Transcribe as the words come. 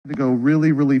to go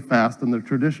really, really fast, and the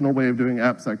traditional way of doing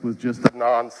AppSec was just a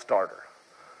non-starter.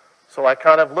 So I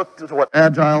kind of looked at what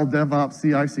Agile, DevOps,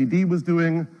 CI/CD was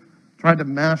doing, tried to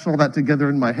mash all that together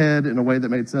in my head in a way that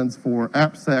made sense for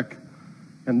AppSec,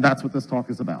 and that's what this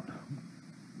talk is about.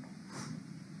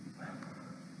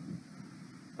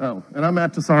 Oh, and I'm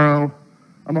at Tesauro.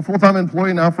 I'm a full-time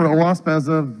employee now for OWASP as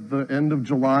of the end of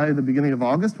July, the beginning of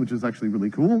August, which is actually really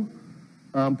cool.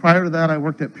 Prior to that, I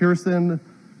worked at Pearson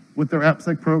with their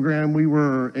AppSec program. We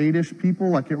were 8-ish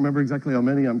people. I can't remember exactly how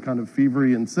many. I'm kind of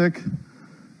fevery and sick.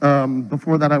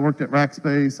 Before that, I worked at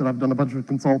Rackspace, and I've done a bunch of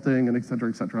consulting, and et cetera,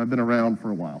 et cetera. I've been around for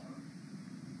a while.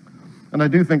 And I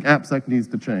do think AppSec needs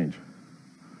to change.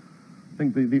 I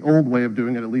think the old way of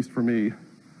doing it, at least for me,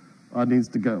 needs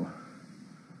to go.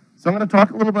 So I'm going to talk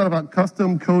a little bit about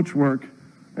custom coach work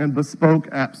and bespoke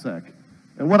AppSec.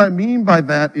 And what I mean by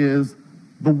that is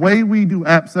the way we do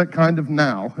AppSec kind of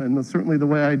now, and certainly the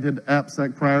way I did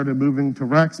AppSec prior to moving to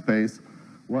Rackspace,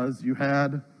 was you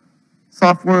had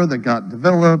software that got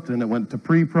developed and it went to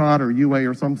pre-prod or UA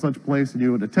or some such place, and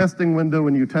you had a testing window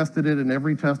and you tested it, and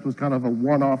every test was kind of a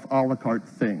one-off a la carte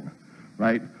thing,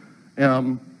 right?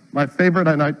 My favorite,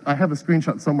 and I have a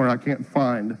screenshot somewhere I can't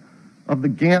find, of the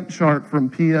Gantt chart from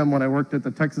PM when I worked at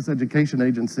the Texas Education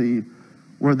Agency,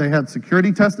 where they had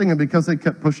security testing, and because they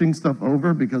kept pushing stuff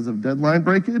over because of deadline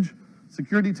breakage,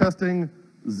 security testing,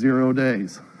 0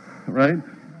 days, right?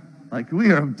 Like, we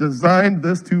have designed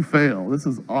this to fail. This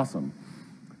is awesome.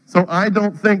 So I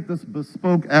don't think this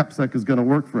bespoke AppSec is going to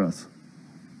work for us.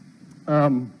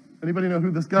 Anybody know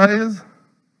who this guy is?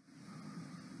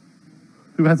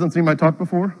 Who hasn't seen my talk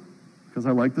before? Because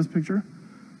I like this picture.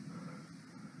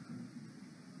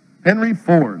 Henry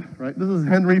Ford, right? This is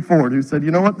Henry Ford, who said, you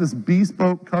know what, this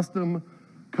bespoke custom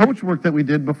coach work that we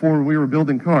did before we were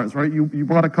building cars, right? You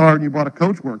bought a car and you bought a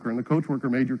coach worker, and the coach worker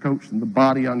made your coach and the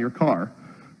body on your car,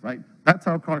 right? That's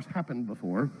how cars happened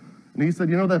before. And he said,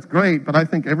 you know, that's great, but I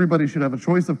think everybody should have a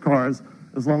choice of cars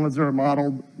as long as they're a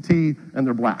Model T and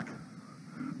they're black,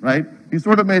 right? He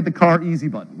sort of made the car easy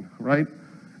button, right?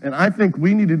 And I think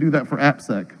we need to do that for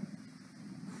AppSec.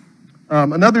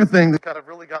 Another thing that kind of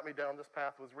really got me down this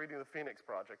path was reading the Phoenix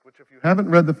Project, which if you haven't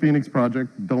read the Phoenix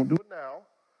Project, don't do it now,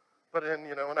 but in,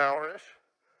 you know, an hour-ish,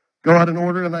 go out and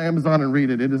order it on Amazon and read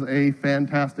it. It is a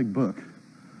fantastic book.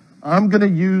 I'm going to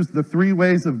use the 3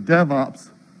 ways of DevOps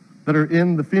that are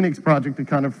in the Phoenix Project to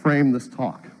kind of frame this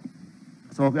talk.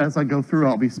 So as I go through,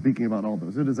 I'll be speaking about all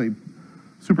those. It is a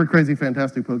super crazy,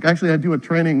 fantastic book. Actually, I do a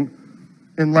training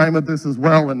in line with this as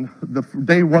well, and the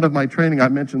day 1 of my training, I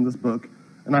mentioned this book.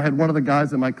 And I had one of the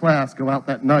guys in my class go out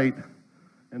that night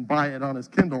and buy it on his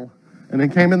Kindle, and then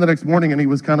came in the next morning and he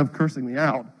was kind of cursing me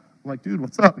out. I'm like, dude,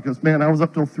 what's up? He goes, man, I was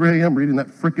up till 3 a.m. reading that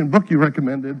freaking book you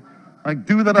recommended. Like,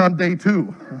 do that on day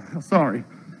 2. Sorry.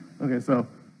 Okay, so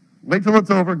wait till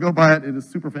it's over, go buy it. It is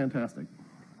super fantastic.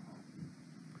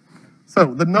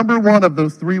 So the number 1 of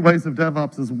those 3 ways of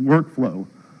DevOps is workflow.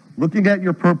 Looking at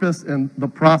your purpose and the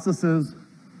processes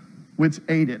which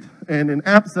aid it. And in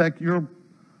AppSec, your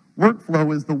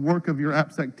workflow is the work of your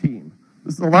AppSec team.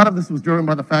 A lot of this was driven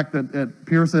by the fact that at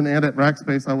Pearson and at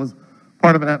Rackspace, I was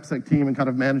part of an AppSec team and kind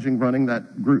of running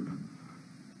that group.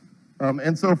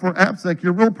 And so for AppSec,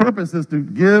 your real purpose is to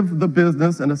give the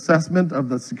business an assessment of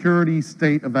the security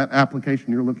state of that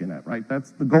application you're looking at, right?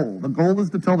 That's the goal. The goal is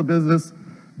to tell the business,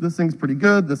 this thing's pretty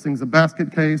good, this thing's a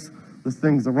basket case, this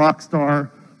thing's a rock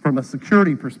star from a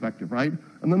security perspective, right?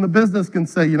 And then the business can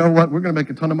say, you know what, we're going to make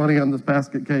a ton of money on this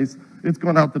basket case. It's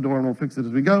going out the door and we'll fix it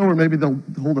as we go, or maybe they'll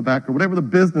hold it back, or whatever the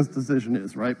business decision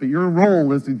is, right? But your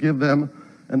role is to give them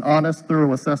an honest,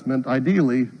 thorough assessment,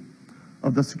 ideally,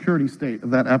 of the security state of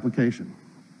that application.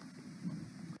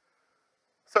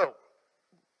 So,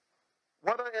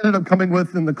 what I ended up coming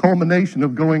with in the culmination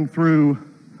of going through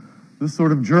this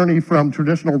sort of journey from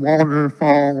traditional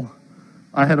waterfall,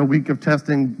 I had a week of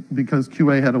testing because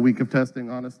QA had a week of testing,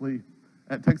 honestly,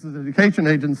 at Texas Education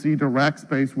Agency to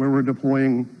Rackspace, where we're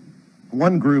deploying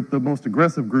one group, the most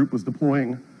aggressive group was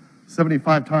deploying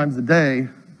 75 times a day,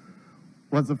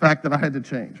 was the fact that I had to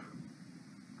change.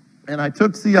 And I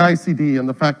took CI/CD and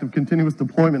the fact of continuous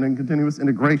deployment and continuous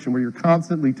integration, where you're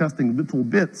constantly testing little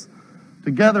bits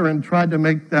together, and tried to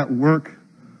make that work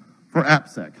for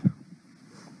AppSec.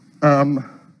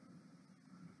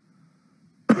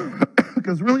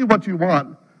 Because really what you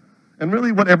want, and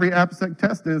really what every AppSec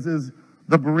test is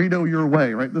the burrito your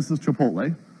way, right? This is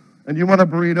Chipotle. And you want a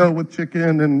burrito with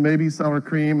chicken and maybe sour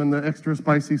cream and the extra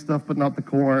spicy stuff, but not the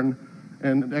corn,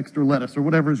 and extra lettuce, or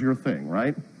whatever's your thing,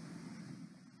 right?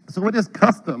 So it is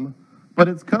custom, but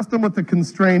it's custom with a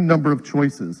constrained number of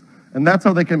choices. And that's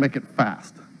how they can make it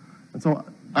fast. And so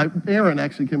Aaron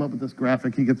actually came up with this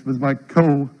graphic. He was my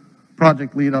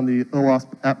co-project lead on the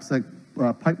OWASP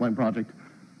AppSec Pipeline project.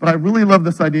 But I really love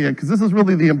this idea because this is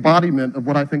really the embodiment of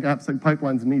what I think AppSec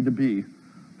pipelines need to be.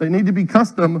 They need to be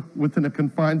custom within a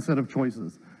confined set of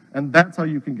choices. And that's how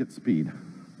you can get speed,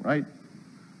 right?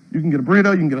 You can get a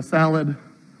burrito, you can get a salad,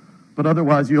 but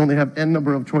otherwise you only have n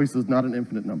number of choices, not an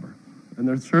infinite number. And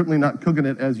they're certainly not cooking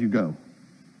it as you go.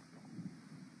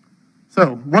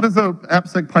 So what does an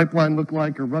AppSec pipeline look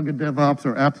like, or rugged DevOps,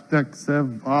 or AppSec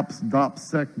SevOps,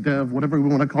 DopSec Dev, whatever we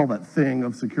want to call that thing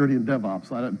of security and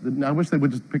DevOps? I wish they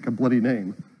would just pick a bloody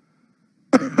name.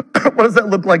 What does that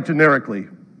look like generically?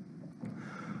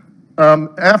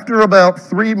 After about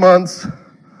 3 months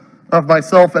of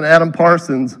myself and Adam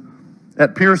Parsons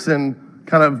at Pearson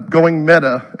kind of going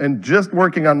meta and just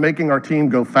working on making our team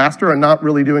go faster and not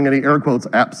really doing any air quotes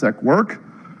AppSec work,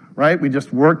 right? We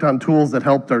just worked on tools that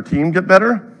helped our team get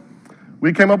better.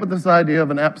 We came up with this idea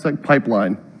of an AppSec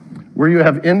pipeline where you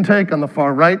have intake on the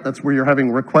far right. That's where you're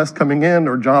having requests coming in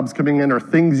or jobs coming in or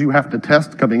things you have to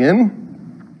test coming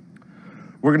in.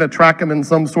 We're going to track them in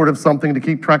some sort of something to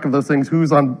keep track of those things.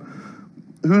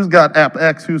 Who's got app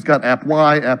X, who's got app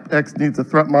Y, app X needs a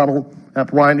threat model,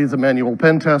 app Y needs a manual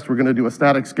pen test, we're gonna do a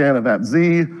static scan of app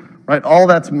Z, right? All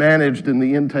that's managed in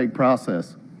the intake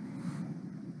process.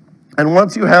 And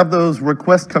once you have those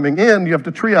requests coming in, you have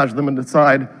to triage them and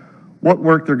decide what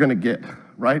work they're gonna get,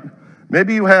 right?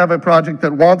 Maybe you have a project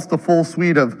that wants the full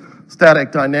suite of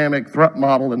static, dynamic, threat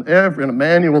model, and a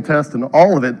manual test and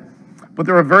all of it, but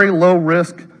they're a very low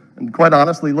risk and quite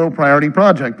honestly low priority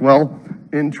project. Well,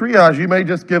 in triage, you may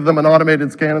just give them an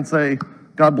automated scan and say,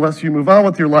 God bless you, move on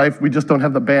with your life. We just don't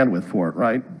have the bandwidth for it,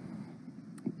 right?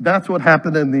 That's what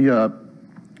happened in the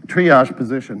triage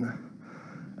position.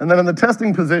 And then in the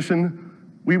testing position,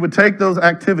 we would take those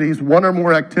activities, one or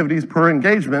more activities per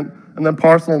engagement, and then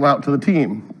parcel them out to the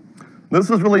team. This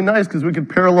is really nice because we could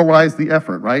parallelize the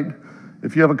effort, right?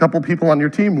 If you have a couple people on your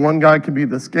team, one guy can be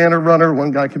the scanner runner,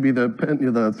 one guy can be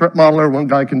the threat modeler, one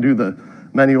guy can do the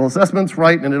manual assessments,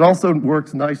 right? And it also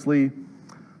works nicely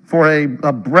for a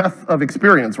breadth of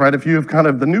experience, right? If you have kind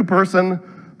of the new person,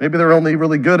 maybe they're only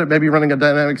really good at maybe running a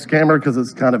dynamic scammer because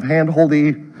it's kind of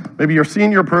hand-holdy. Maybe your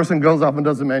senior person goes off and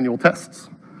does the manual tests,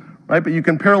 right? But you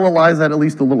can parallelize that at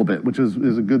least a little bit, which is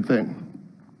a good thing.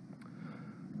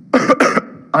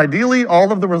 Ideally,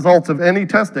 all of the results of any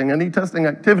testing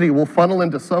activity will funnel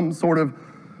into some sort of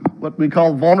what we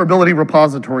call vulnerability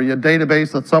repository, a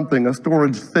database of something, a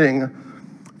storage thing,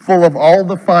 full of all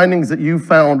the findings that you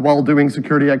found while doing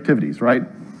security activities, right?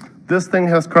 This thing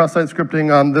has cross-site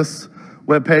scripting on this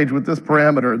web page with this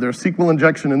parameter. There's SQL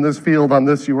injection in this field on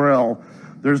this URL.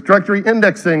 There's directory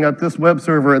indexing at this web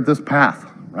server at this path,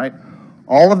 right?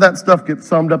 All of that stuff gets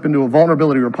summed up into a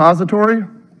vulnerability repository.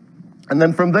 And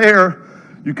then from there,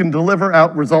 you can deliver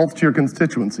out results to your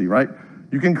constituency, right?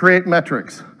 You can create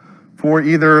metrics for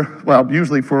either, well,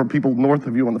 usually for people north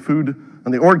of you on the food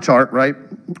and the org chart, right?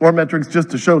 Or metrics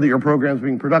just to show that your program's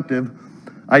being productive.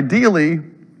 Ideally,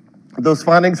 those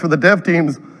findings for the dev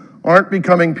teams aren't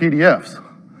becoming PDFs.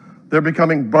 They're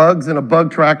becoming bugs in a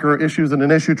bug tracker, issues in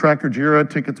an issue tracker, Jira,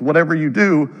 tickets, whatever you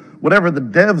do, whatever the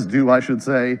devs do, I should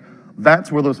say,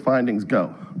 that's where those findings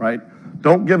go, right?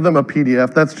 Don't give them a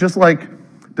PDF. That's just like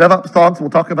DevOps talks, we'll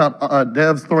talk about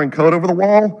devs throwing code over the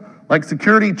wall. Like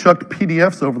security chucked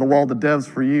PDFs over the wall to devs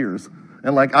for years.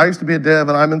 And like I used to be a dev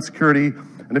and I'm in security,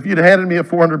 and if you'd handed me a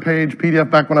 400-page PDF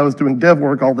back when I was doing dev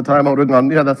work all the time, I would have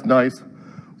gone, yeah, that's nice,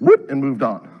 whoop, and moved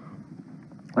on.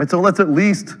 Right, so let's at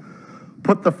least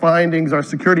put the findings, our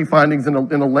security findings, in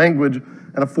a language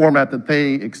and a format that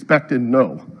they expect and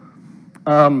know.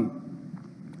 And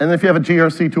if you have a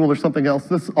GRC tool or something else,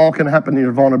 this all can happen in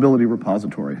your vulnerability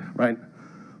repository, right?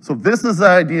 So this is the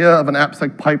idea of an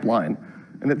AppSec pipeline.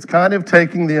 And it's kind of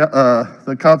taking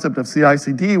the concept of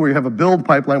CI/CD, where you have a build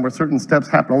pipeline where certain steps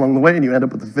happen along the way and you end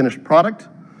up with a finished product.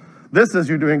 This is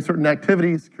you're doing certain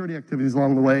activities, security activities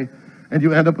along the way, and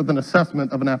you end up with an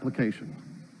assessment of an application.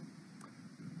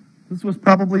 This was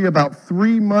probably about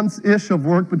 3 months-ish of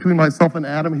work between myself and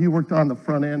Adam. He worked on the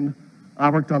front end,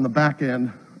 I worked on the back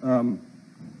end, and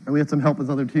we had some help with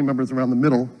other team members around the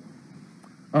middle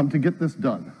to get this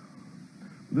done.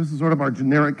 This is sort of our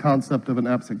generic concept of an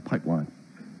AppSec pipeline.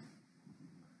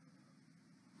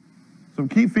 Some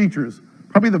key features,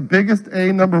 probably the biggest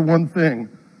 #1 thing,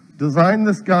 design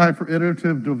this guy for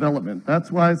iterative development.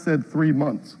 That's why I said 3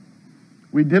 months.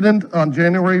 We didn't on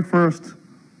January 1st,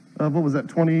 what was that,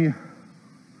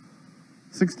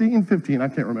 2016, 15, I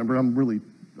can't remember, I'm really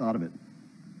out of it.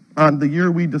 On the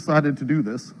year we decided to do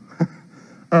this,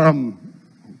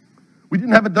 we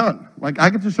didn't have it done. Like I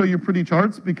get to show you pretty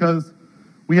charts because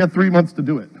We had 3 months to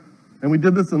do it. And we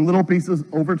did this in little pieces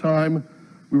over time.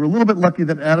 We were a little bit lucky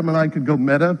that Adam and I could go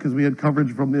meta because we had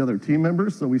coverage from the other team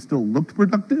members, so we still looked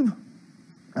productive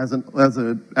as an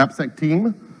AppSec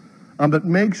team. But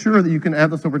make sure that you can add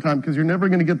this over time because you're never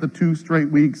going to get the 2 straight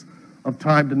weeks of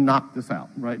time to knock this out,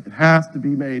 right? It has to be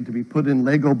made to be put in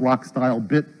Lego block style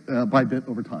bit by bit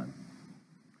over time.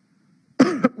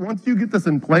 Once you get this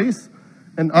in place,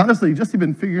 and honestly, just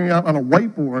even figuring out on a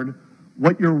whiteboard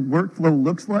what your workflow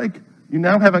looks like, you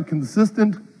now have a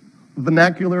consistent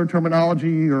vernacular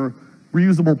terminology or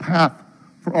reusable path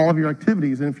for all of your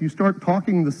activities. And if you start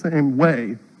talking the same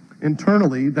way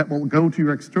internally, that will go to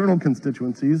your external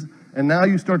constituencies. And now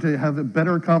you start to have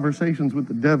better conversations with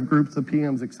the dev groups, the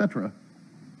PMs, et cetera.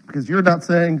 Because you're not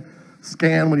saying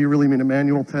scan when you really mean a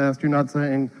manual test. You're not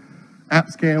saying app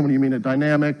scan when you mean a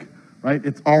dynamic, right?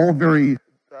 It's all very, it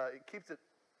keeps it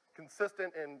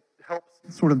consistent and helps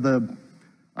sort of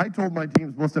I told my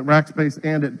teams both at Rackspace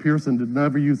and at Pearson to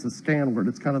never use the scan word.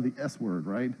 It's kind of the S word,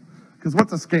 right? Because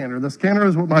what's a scanner? The scanner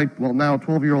is what my, well, now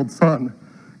 12-year-old son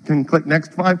can click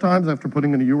next 5 times after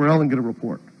putting in a URL and get a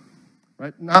report,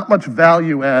 right? Not much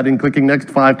value add in clicking next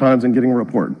 5 times and getting a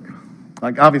report.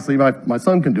 Like, obviously, my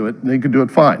son can do it, and he can do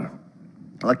it fine.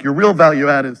 Like, your real value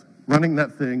add is running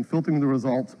that thing, filtering the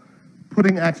results,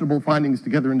 putting actionable findings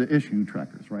together into issue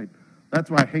trackers, right?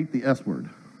 That's why I hate the S word.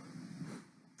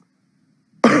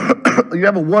 You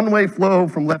have a one-way flow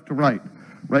from left to right,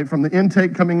 from the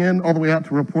intake coming in all the way out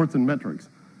to reports and metrics.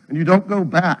 And you don't go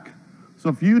back. So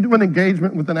if you do an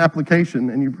engagement with an application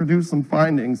and you produce some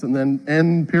findings and then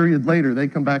end period later, they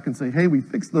come back and say, hey, we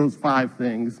fixed those 5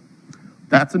 things,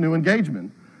 that's a new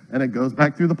engagement. And it goes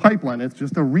back through the pipeline. It's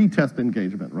just a retest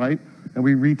engagement, right? And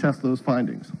we retest those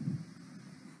findings.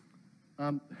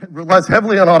 Relies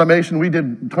heavily on automation. We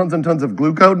did tons and tons of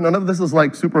glue code. None of this is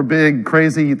like super big,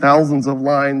 crazy, thousands of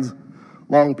lines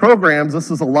long programs. This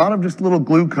is a lot of just little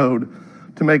glue code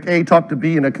to make A talk to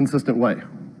B in a consistent way.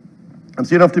 And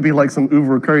so you don't have to be like some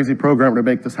uber crazy programmer to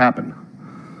make this happen.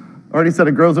 I already said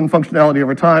it grows in functionality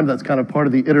over time. That's kind of part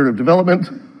of the iterative development.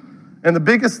 And the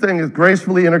biggest thing is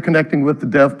gracefully interconnecting with the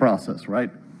dev process, right?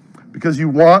 Because you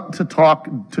want to talk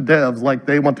to devs like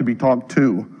they want to be talked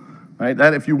to. Right?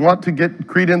 That if you want to get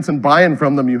credence and buy-in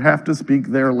from them, you have to speak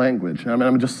their language. I mean,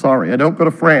 I'm just sorry. I don't go to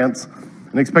France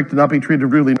and expect to not be treated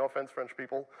rudely. No offense, French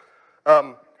people.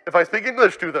 If I speak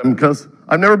English to them, because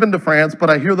I've never been to France,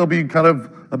 but I hear they'll be kind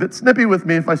of a bit snippy with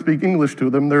me if I speak English to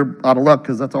them. They're out of luck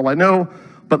because that's all I know.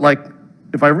 But like,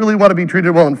 if I really want to be treated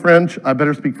well in French, I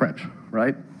better speak French,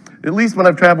 right? At least when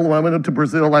I've traveled, when I went to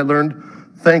Brazil, I learned,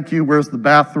 thank you, where's the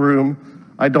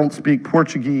bathroom? I don't speak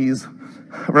Portuguese.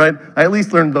 Right? I at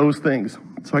least learned those things.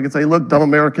 So I could say, look, dumb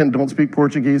American, don't speak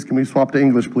Portuguese, can we swap to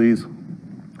English, please?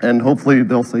 And hopefully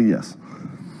they'll say yes.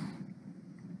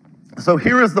 So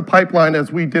here is the pipeline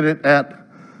as we did it at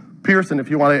Pearson, if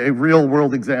you want a real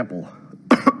world example.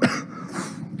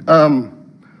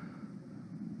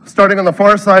 Starting on the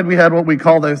far side, we had what we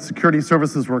call the security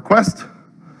services request.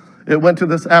 It went to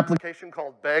this application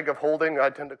called Bag of Holding. I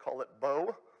tend to call it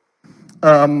Bo.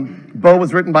 Bo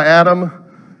was written by Adam.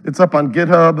 It's up on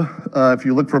GitHub. If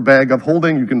you look for Bag of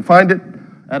Holding, you can find it.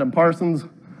 Adam Parsons.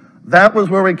 That was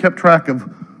where we kept track of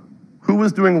who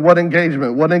was doing what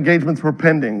engagements were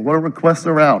pending, what requests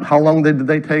are out, how long did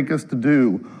they take us to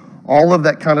do. All of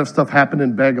that kind of stuff happened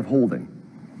in Bag of Holding.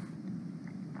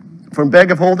 From Bag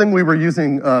of Holding, we were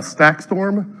using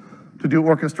StackStorm to do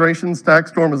orchestration.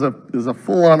 StackStorm is a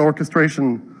full-on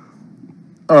orchestration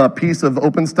piece of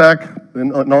OpenStack.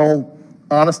 In all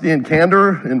honesty and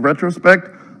candor, in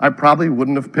retrospect, I probably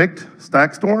wouldn't have picked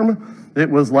StackStorm. It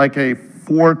was like a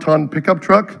 4-ton pickup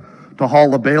truck to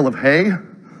haul a bale of hay.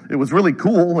 It was really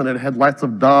cool, and it had lots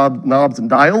of knobs and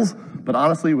dials, but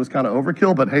honestly, it was kind of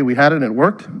overkill, but hey, we had it and it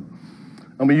worked.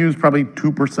 And we used probably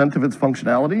 2% of its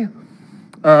functionality.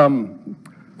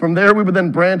 From there, we would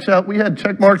then branch out. We had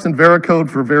check marks in Veracode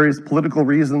for various political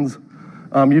reasons.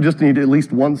 You just need at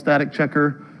least one static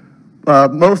checker.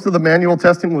 Most of the manual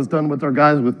testing was done with our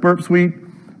guys with Burp Suite.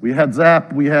 We had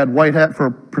Zap, we had White Hat for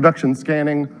production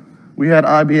scanning. We had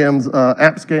IBM's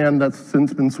AppScan that's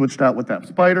since been switched out with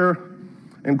AppSpider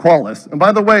and Qualys. And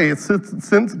by the way, it's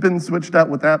since been switched out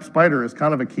with AppSpider is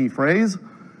kind of a key phrase.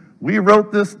 We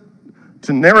wrote this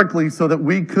generically so that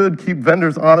we could keep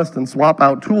vendors honest and swap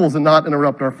out tools and not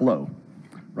interrupt our flow,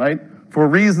 right? For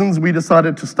reasons, we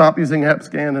decided to stop using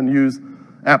AppScan and use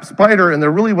AppSpider, and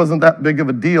there really wasn't that big of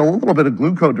a deal, a little bit of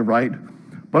glue code to write,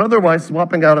 but otherwise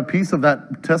swapping out a piece of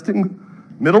that testing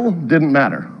middle didn't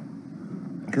matter.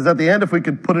 Because at the end, if we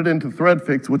could put it into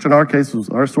ThreadFix, which in our case was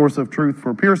our source of truth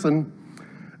for Pearson,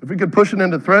 if we could push it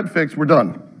into ThreadFix, we're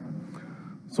done.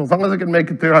 So as long as I could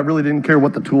make it there, I really didn't care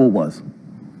what the tool was.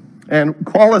 And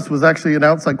Qualys was actually an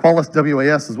outside, Qualys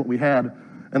WAS is what we had.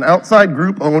 An outside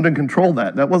group owned and controlled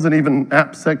that. That wasn't even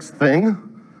AppSec's thing,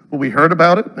 but we heard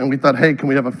about it and we thought, hey, can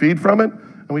we have a feed from it?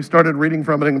 And we started reading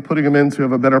from it and putting them in to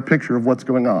have a better picture of what's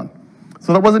going on.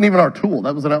 So that wasn't even our tool.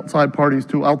 That was an outside party's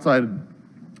tool, outside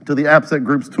to the AppSec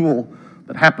group's tool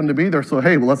that happened to be there. So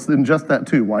hey, well, let's ingest that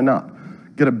too. Why not?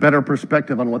 Get a better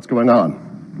perspective on what's going on.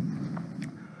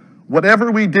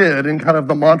 Whatever we did, and kind of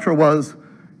the mantra was,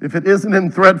 if it isn't in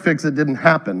ThreadFix, it didn't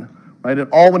happen, right? It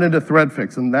all went into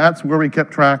ThreadFix, and that's where we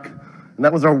kept track, and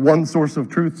that was our one source of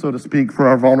truth, so to speak, for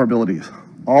our vulnerabilities.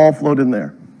 All flowed in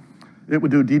there. It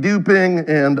would do deduping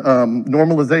and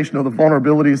normalization of the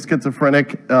vulnerabilities,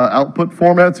 schizophrenic output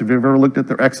formats. If you've ever looked at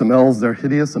their XMLs, they're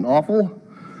hideous and awful.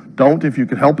 Don't if you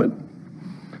could help it.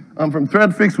 From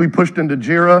ThreadFix, we pushed into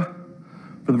Jira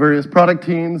for the various product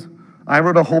teams. I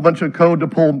wrote a whole bunch of code to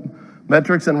pull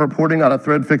metrics and reporting out of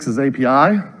ThreadFix's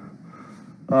API.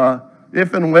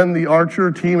 If and when the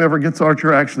Archer team ever gets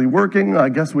Archer actually working, I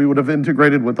guess we would have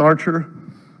integrated with Archer.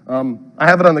 I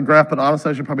have it on the graph, but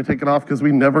honestly, I should probably take it off because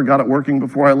we never got it working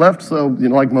before I left. So, you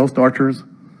know, like most Archers,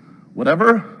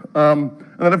 whatever. And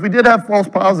then if we did have false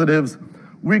positives,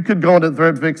 we could go into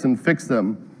ThreadFix and fix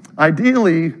them.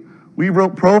 Ideally, we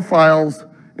wrote profiles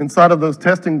inside of those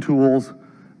testing tools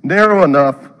narrow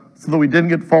enough so that we didn't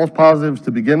get false positives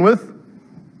to begin with.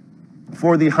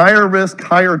 For the higher risk,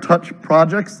 higher touch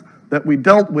projects that we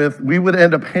dealt with, we would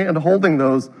end up hand holding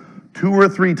those 2 or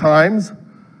 3 times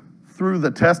through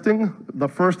the testing, the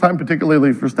first time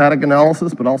particularly for static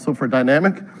analysis, but also for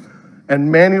dynamic,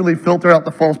 and manually filter out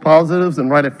the false positives and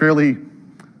write a fairly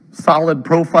solid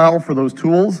profile for those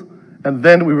tools, and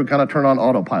then we would kind of turn on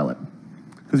autopilot.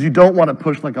 Because you don't want to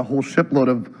push like a whole shipload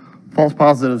of false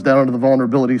positives down into the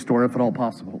vulnerability store if at all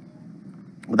possible.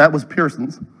 Well, that was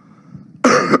Pearson's.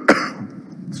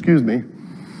 Excuse me.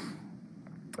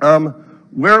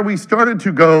 Where we started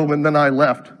to go, and then I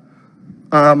left,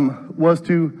 was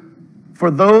to, for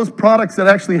those products that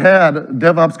actually had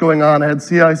DevOps going on, had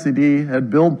CI/CD, had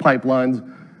build pipelines,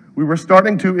 we were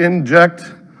starting to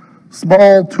inject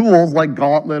small tools like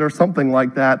Gauntlet or something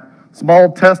like that,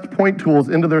 small test point tools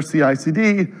into their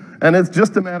CI/CD, and it's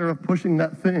just a matter of pushing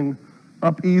that thing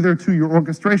up either to your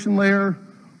orchestration layer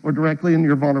or directly in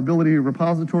your vulnerability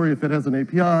repository if it has an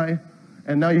API,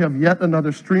 and now you have yet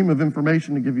another stream of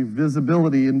information to give you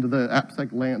visibility into the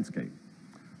AppSec landscape,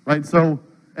 right? So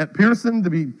at Pearson, to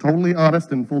be totally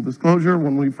honest and full disclosure,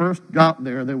 when we first got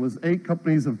there, there was 8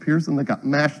 companies of Pearson that got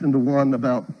mashed into one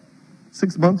about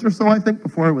 6 months or so, I think,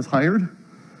 before I was hired,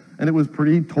 and it was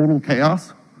pretty total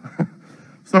chaos.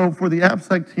 So for the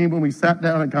AppSec team, when we sat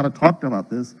down and kind of talked about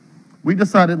this, we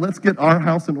decided let's get our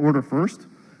house in order first,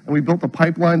 and we built a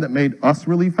pipeline that made us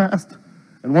really fast.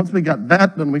 And once we got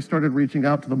that done, we started reaching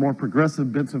out to the more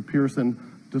progressive bits of Pearson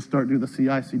to start doing the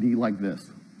CI/CD like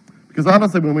this. Because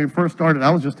honestly, when we first started,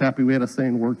 I was just happy we had a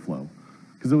sane workflow.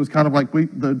 Because it was kind of like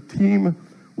the team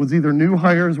was either new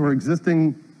hires or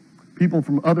existing people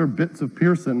from other bits of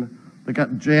Pearson that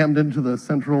got jammed into the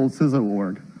central CISO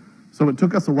org. So it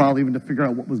took us a while even to figure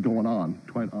out what was going on,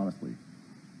 quite honestly.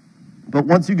 But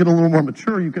once you get a little more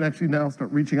mature, you can actually now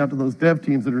start reaching out to those dev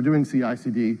teams that are doing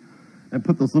CI/CD and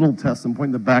put those little tests and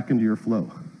point them back into your flow.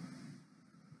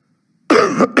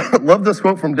 Love this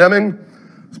quote from Deming.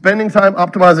 Spending time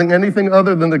optimizing anything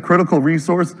other than the critical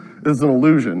resource is an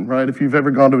illusion, right? If you've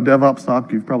ever gone to a DevOps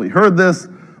talk, you've probably heard this,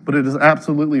 but it is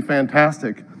absolutely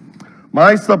fantastic.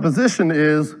 My supposition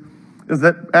is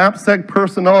that AppSec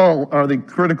personnel are the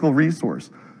critical resource.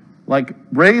 Like,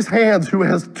 raise hands who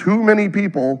has too many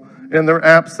people in their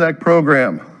AppSec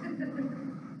program.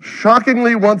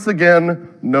 Shockingly, once again,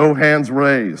 no hands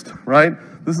raised, right?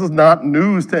 This is not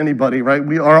news to anybody, right?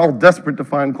 We are all desperate to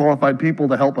find qualified people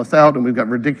to help us out, and we've got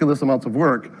ridiculous amounts of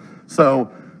work. So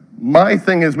my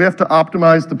thing is we have to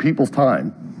optimize the people's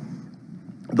time.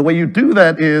 The way you do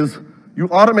that is you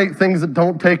automate things that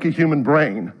don't take a human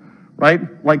brain, right?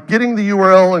 Like getting the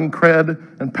URL and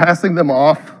cred and passing them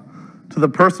off to the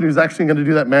person who's actually going to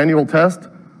do that manual test.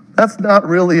 That's not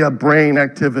really a brain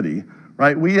activity,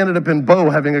 right? We ended up in Bo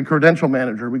having a credential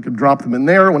manager. We could drop them in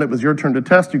there. When it was your turn to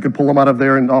test, you could pull them out of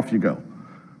there and off you go,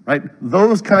 right?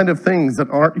 Those kind of things that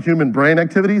aren't human brain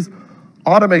activities,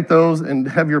 automate those and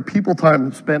have your people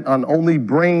time spent on only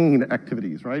brain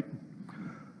activities, right?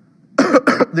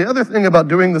 The other thing about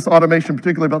doing this automation,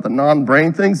 particularly about the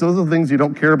non-brain things, those are the things you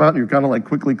don't care about and you're kind of like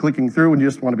quickly clicking through and you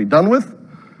just want to be done with.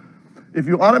 If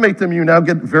you automate them, you now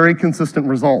get very consistent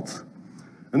results.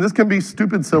 And this can be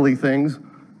stupid, silly things.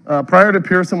 Prior to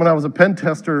Pearson, when I was a pen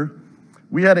tester,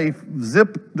 we had a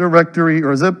zip directory,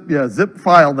 or zip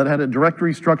file that had a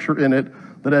directory structure in it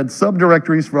that had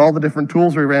subdirectories for all the different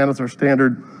tools we ran as our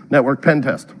standard network pen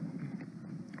test,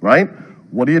 right?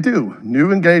 What do?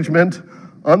 New engagement,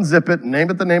 unzip it, name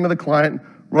it the name of the client,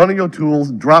 run your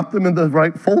tools, drop them in the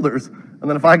right folders, and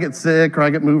then if I get sick or I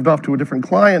get moved off to a different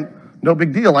client, no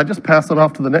big deal. I just pass it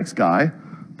off to the next guy.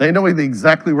 They know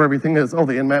exactly where everything is. Oh,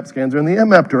 the Nmap scans are in the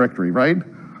Nmap directory, right?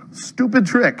 Stupid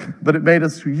trick, but it made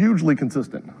us hugely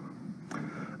consistent.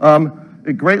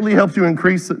 It greatly helps you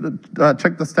increase,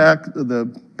 check the stack, the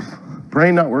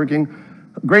brain not working,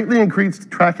 greatly increased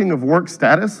tracking of work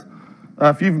status.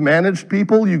 If you've managed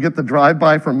people, you get the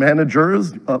drive-by from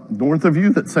managers up north of you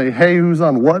that say, hey, who's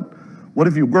on what? What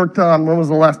have you worked on? When was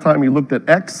the last time you looked at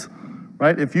X?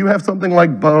 Right? If you have something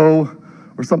like Bo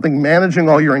or something managing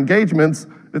all your engagements,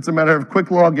 it's a matter of quick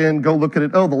login, go look at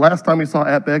it. Oh, the last time you saw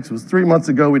AppX was 3 months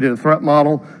ago. We did a threat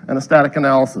model and a static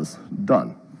analysis.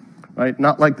 Done. Right?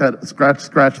 Not like that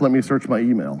scratch, let me search my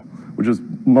email, which is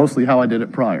mostly how I did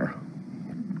it prior.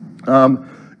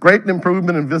 Great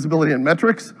improvement in visibility and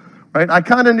metrics. Right? I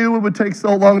kind of knew it would take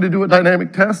so long to do a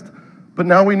dynamic test, but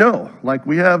now we know. Like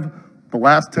we have the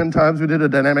last 10 times we did a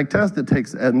dynamic test, it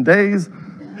takes N days.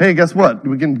 Hey, guess what?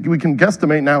 We can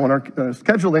guesstimate now in our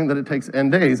scheduling that it takes N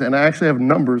days, and I actually have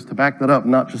numbers to back that up,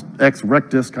 not just ex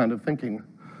rectus kind of thinking.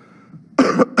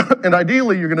 And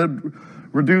ideally, you're gonna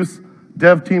reduce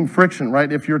dev team friction,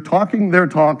 right? If you're talking their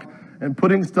talk and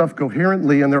putting stuff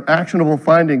coherently and their actionable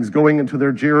findings going into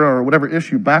their JIRA or whatever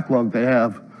issue backlog they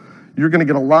have, you're gonna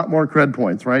get a lot more cred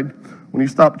points, right? When you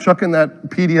stop chucking that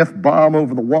PDF bomb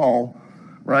over the wall,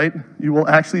 right, you will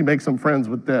actually make some friends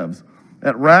with devs.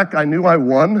 At RAC, I knew I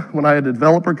won when I had a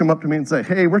developer come up to me and say,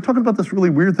 hey, we're talking about this really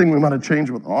weird thing we want to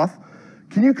change with auth.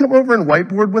 Can you come over and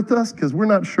whiteboard with us? Because we're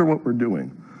not sure what we're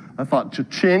doing. I thought,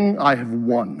 cha-ching, I have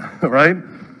won, right?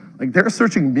 Like they're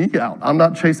searching me out. I'm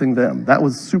not chasing them. That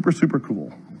was super, super cool.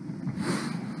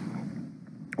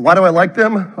 Why do I like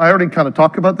them? I already kind of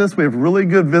talked about this. We have really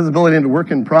good visibility into work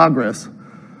in progress.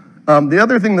 The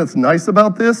other thing that's nice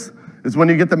about this is when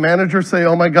you get the manager say,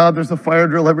 oh my God, there's a fire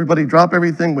drill, everybody drop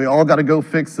everything, we all gotta go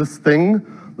fix this thing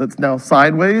that's now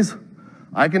sideways,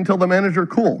 I can tell the manager,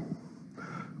 cool,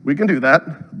 we can do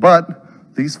that, but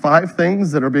these 5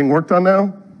 things that are being worked on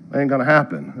now ain't gonna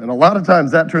happen. And a lot of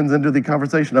times that turns into the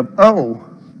conversation of, oh,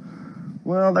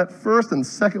 well, that first and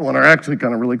second one are actually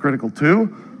kind of really critical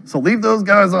too, so leave those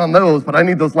guys on those, but I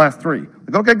need those last 3.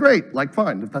 Like, okay, great, like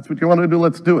fine, if that's what you want to do,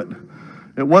 let's do it.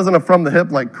 It wasn't a from the hip,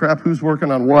 like crap, who's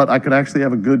working on what. I could actually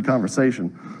have a good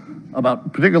conversation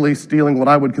about particularly stealing what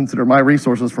I would consider my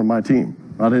resources from my team.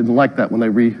 I didn't like that when they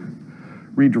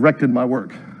redirected my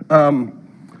work. How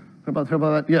about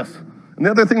that? Yes. And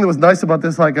the other thing that was nice about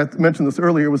this, like I mentioned this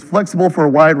earlier, was flexible for a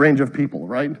wide range of people,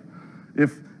 right?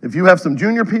 If you have some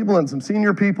junior people and some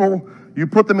senior people, you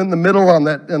put them in the middle in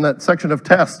that section of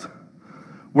test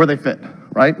where they fit,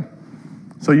 right?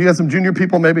 So you got some junior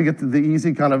people, maybe get to the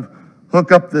easy kind of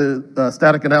hook up the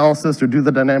static analysis or do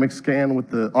the dynamic scan with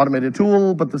the automated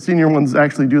tool, but the senior ones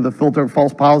actually do the filter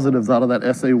false positives out of that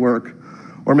essay work,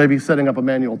 or maybe setting up a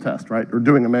manual test, right? Or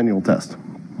doing a manual test.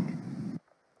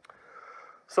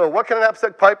 So what can an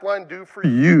AppSec pipeline do for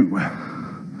you?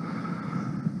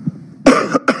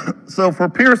 So for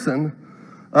Pearson,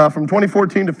 from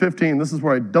 2014 to 15, this is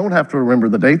where I don't have to remember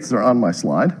the dates, they're on my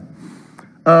slide.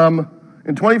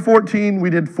 In 2014, we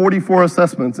did 44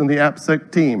 assessments in the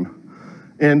AppSec team.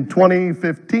 In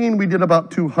 2015, we did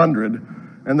about 200.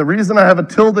 And the reason I have a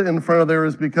tilde in front of there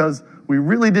is because we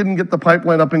really didn't get the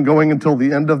pipeline up and going until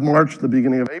the end of March, the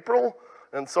beginning of April.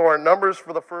 And so our numbers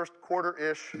for the first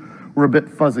quarter-ish were a bit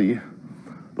fuzzy.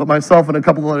 But myself and a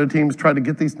couple of other teams tried to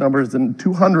get these numbers, and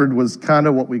 200 was kind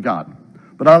of what we got.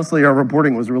 But honestly, our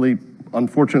reporting was really,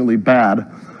 unfortunately, bad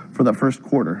for that first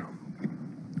quarter.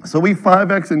 So we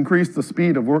 5x increased the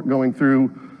speed of work going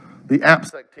through the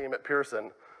AppSec team at Pearson.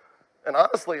 And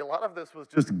honestly, a lot of this was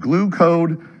just glue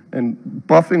code and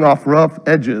buffing off rough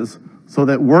edges so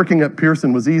that working at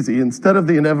Pearson was easy. Instead of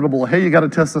the inevitable, hey, you got to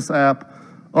test this app.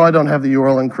 Oh, I don't have the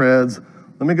URL and creds.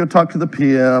 Let me go talk to the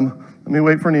PM. Let me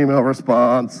wait for an email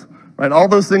response. Right? All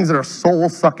those things that are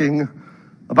soul-sucking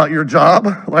about your job,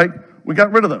 like, we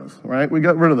got rid of those, right? We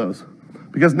got rid of those.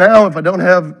 Because now, if I don't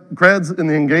have creds in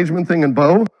the engagement thing in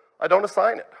Bo, I don't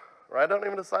assign it. Right? I don't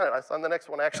even assign it. I assign the next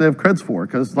one I actually have creds for,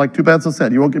 because like Too Bad So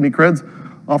Sad, you won't give me creds,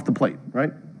 off the plate,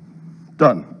 right?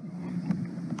 Done.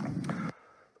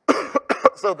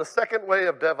 So the second way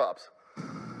of DevOps,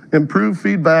 improve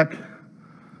feedback,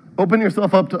 open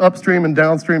yourself up to upstream and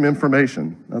downstream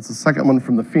information. That's the second one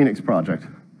from the Phoenix project.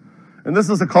 And this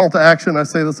is a call to action. I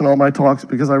say this in all my talks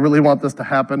because I really want this to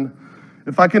happen.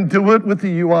 If I can do it with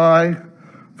the UI,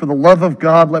 for the love of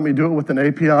God, let me do it with an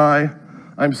API.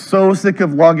 I'm so sick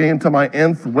of logging into my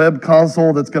nth web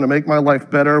console that's gonna make my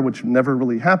life better, which never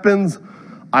really happens.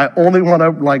 I only wanna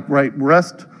write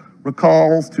REST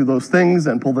recalls to those things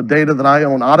and pull the data that I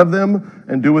own out of them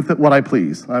and do with it what I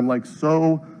please. I'm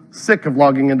so sick of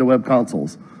logging into web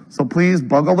consoles. So please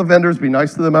bug all the vendors, be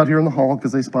nice to them out here in the hall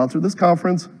because they sponsored this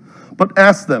conference, but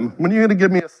ask them, when are you gonna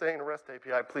give me a sane REST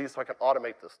API, please, so I can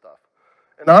automate this stuff?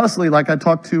 And honestly, I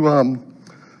talked to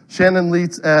Shannon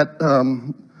Leitz at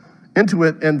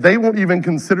Intuit, and they won't even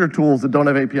consider tools that don't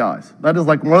have APIs. That is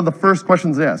one of the first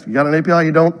questions they ask. You got an API,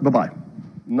 you don't, bye-bye,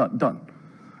 not done.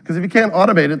 Because if you can't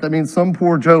automate it, that means some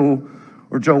poor Joe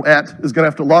or Joette is gonna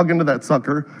have to log into that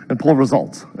sucker and pull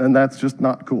results, and that's just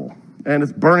not cool. And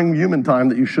it's burning human time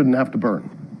that you shouldn't have to burn.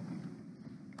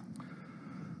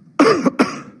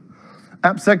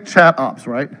 AppSec chat ops,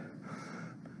 right?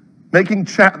 Making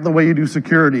chat the way you do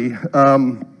security.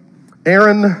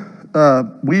 Aaron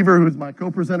Weaver, who's my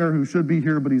co-presenter, who should be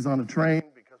here, but he's on a train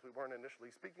because we weren't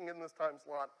initially speaking in this time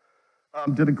slot,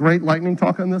 did a great lightning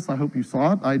talk on this. I hope you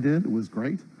saw it. I did. It was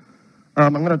great.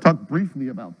 I'm going to talk briefly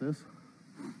about this.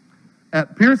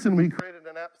 At Pearson, we created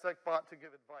an AppSec bot to give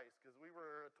advice because we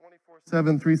were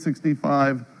a 24/7,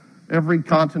 365, every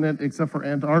continent except for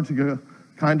Antarctica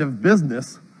kind of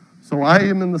business. So I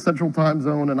am in the central time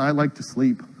zone and I like to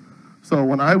sleep. So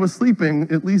when I was sleeping,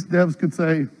 at least devs could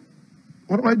say,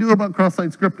 what do I do about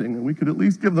cross-site scripting? And we could at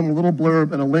least give them a little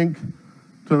blurb and a link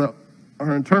to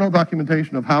our internal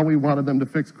documentation of how we wanted them to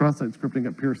fix cross-site scripting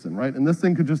at Pearson, right? And this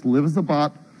thing could just live as a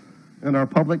bot in our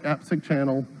public AppSec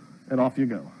channel, and off you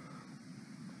go.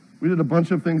 We did a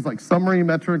bunch of things like summary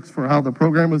metrics for how the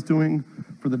program was doing,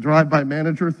 for the drive-by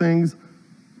manager things.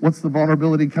 What's the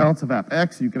vulnerability counts of app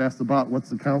X? You could ask the bot,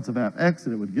 what's the counts of app X,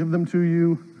 and it would give them to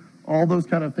you. All those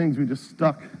kind of things we just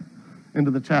stuck into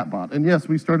the chat bot. And yes,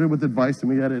 we started with advice and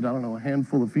we added, I don't know, a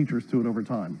handful of features to it over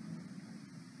time.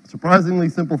 Surprisingly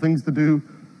simple things to do.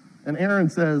 And Aaron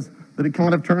says that it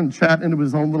kind of turned chat into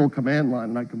his own little command line,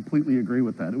 and I completely agree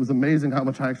with that. It was amazing how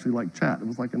much I actually liked chat. It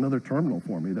was like another terminal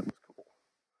for me that was cool.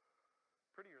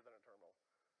 Prettier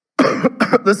than a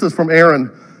terminal. This is from Aaron.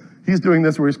 He's doing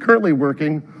this where he's currently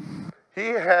working. He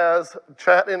has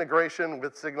chat integration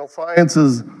with Signal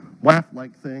Science's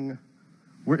WAF-like thing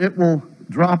where it will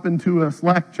drop into a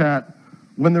Slack chat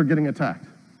when they're getting attacked.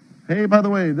 Hey, by the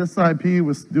way, this IP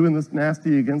was doing this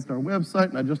nasty against our website,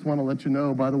 and I just want to let you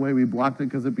know, by the way, we blocked it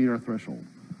because it beat our threshold,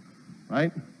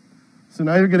 right? So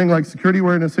now you're getting security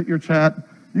awareness hit your chat.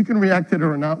 You can react to it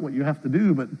or not, what you have to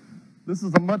do, but this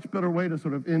is a much better way to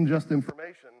sort of ingest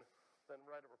information than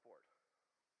write a report.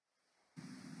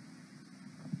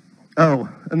 Oh,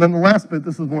 and then the last bit,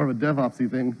 this is more of a DevOps-y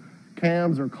thing,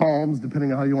 CAMs or calms,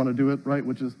 depending on how you want to do it, right,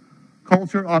 which is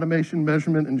culture, automation,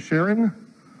 measurement, and sharing.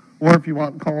 Or if you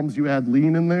want calms, you add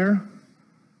lean in there.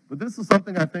 But this is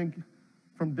something I think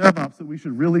from DevOps that we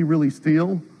should really, really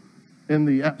steal in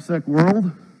the AppSec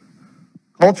world.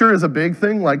 Culture is a big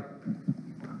thing. I've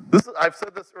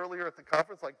said this earlier at the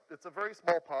conference, it's a very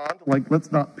small pond.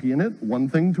 Let's not pee in it. One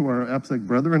thing to our AppSec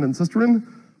brethren and sisterin.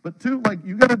 But two,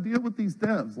 you got to deal with these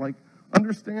devs.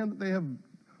 Understand that they have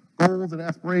goals and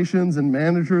aspirations and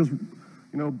managers,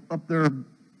 up their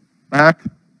back.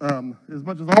 As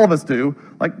much as all of us do,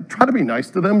 try to be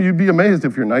nice to them. You'd be amazed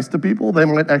if you're nice to people, they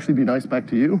might actually be nice back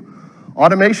to you.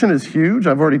 Automation is huge.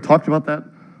 I've already talked about that,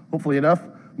 hopefully enough.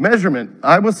 Measurement,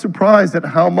 I was surprised at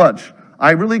how much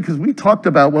because we talked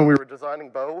about when we were designing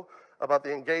Bo, about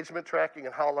the engagement tracking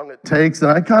and how long it takes, and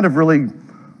I kind of really,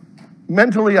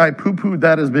 mentally I poo-pooed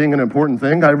that as being an important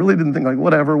thing. I really didn't think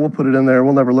whatever, we'll put it in there,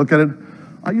 we'll never look at it.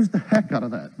 I used the heck out of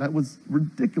that. That was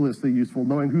ridiculously useful,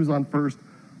 knowing who's on first,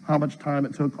 how much time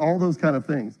it took, all those kind of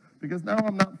things. Because now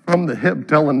I'm not from the hip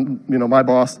telling my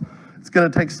boss, it's gonna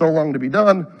take so long to be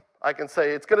done. I can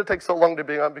say it's gonna take so long to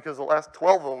be done because the last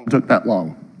 12 of them took that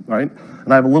long, right?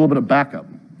 And I have a little bit of backup.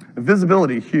 And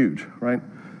visibility, huge, right?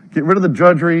 Get rid of the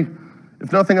drudgery.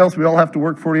 If nothing else, we all have to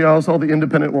work 40 hours. All the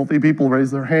independent wealthy people raise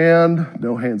their hand,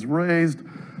 no hands raised,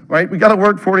 right? We gotta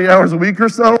work 40 hours a week or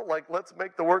so. Let's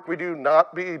make the work we do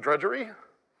not be drudgery.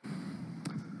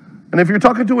 And if you're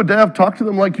talking to a dev, talk to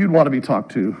them like you'd want to be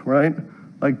talked to, right?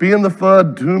 Be in the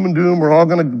FUD, doom and doom, we're all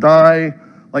gonna die.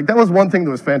 That was one thing that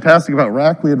was fantastic about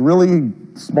Rack. We had really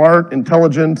smart,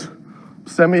 intelligent,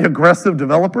 semi-aggressive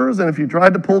developers, and if you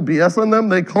tried to pull BS on them,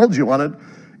 they called you on it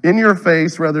in your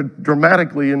face rather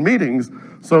dramatically in meetings.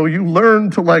 So you learn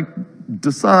to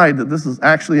decide that this is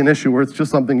actually an issue where it's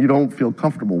just something you don't feel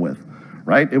comfortable with,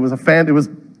 right? It was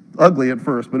ugly at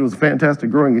first, but it was a fantastic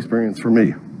growing experience for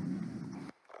me.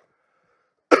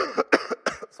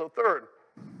 So third,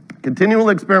 Continual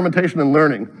experimentation and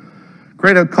learning.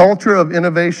 Create a culture of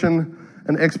innovation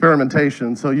and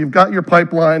experimentation. So you've got your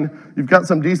pipeline, you've got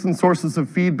some decent sources of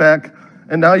feedback,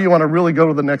 and now you want to really go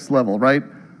to the next level, right?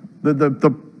 The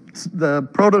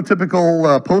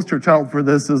prototypical poster child for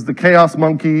this is the chaos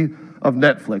monkey of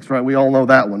Netflix, right? We all know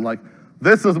that one. Like,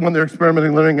 this is when they're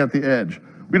experimenting, learning at the edge.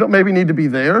 We don't maybe need to be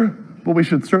there, but we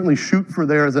should certainly shoot for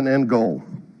there as an end goal.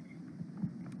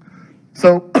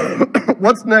 So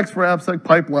what's next for AppSec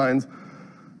pipelines,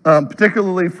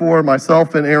 particularly for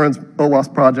myself and Aaron's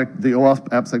OWASP project, the OWASP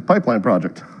AppSec Pipeline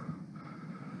project?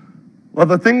 Well,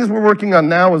 the things we're working on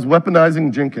now is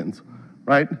weaponizing Jenkins,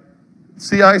 right?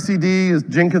 CI/CD is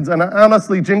Jenkins, and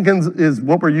honestly, Jenkins is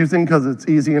what we're using because it's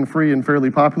easy and free and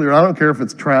fairly popular. I don't care if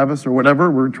it's Travis or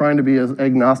whatever. We're trying to be as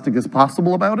agnostic as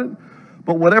possible about it.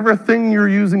 But whatever thing you're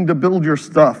using to build your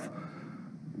stuff,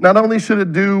 not only should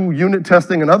it do unit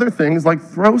testing and other things, like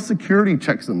throw security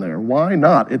checks in there. Why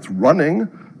not? It's running.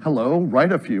 Hello,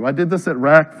 write a few. I did this at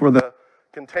Rack for the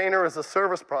container as a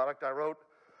service product. I wrote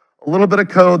a little bit of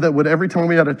code that would, every time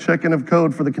we had a check-in of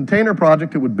code for the container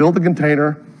project, it would build a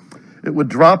container, it would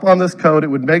drop on this code, it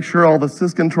would make sure all the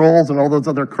syscontrols and all those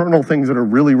other kernel things that are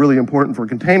really, really important for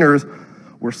containers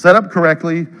were set up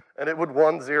correctly, and it would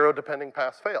 1, 0 depending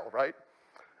pass fail, right?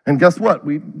 And guess what?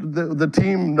 The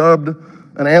team nubbed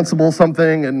an Ansible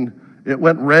something and it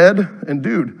went red, and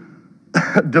dude,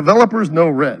 developers know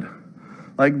red.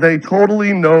 Like, they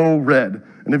totally know red.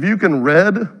 And if you can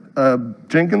red a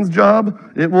Jenkins job,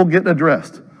 it will get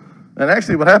addressed. And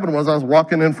actually what happened was I was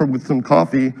walking in with some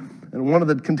coffee, and one of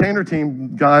the container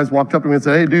team guys walked up to me and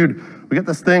said, hey dude, we got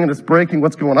this thing and it's breaking,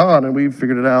 what's going on? And we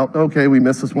figured it out. Okay, we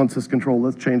missed this one syscontrol,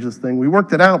 let's change this thing. We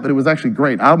worked it out, but it was actually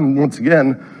great. I'm, once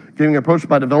again, getting approached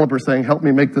by developers saying, help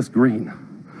me make this green,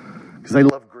 because they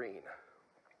love green.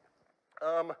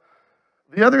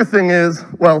 The other thing is,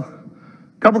 well,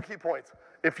 a couple key points.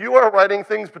 If you are writing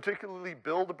things, particularly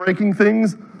build-breaking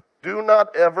things, do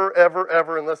not ever, ever,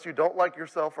 ever, unless you don't like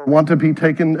yourself or want to be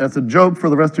taken as a joke for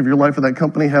the rest of your life at that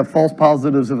company, have false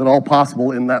positives, if at all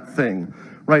possible, in that thing,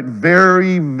 right?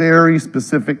 Very, very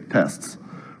specific tests,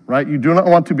 right? You do not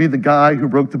want to be the guy who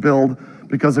broke the build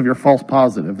because of your false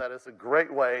positive. That is a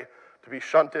great way to be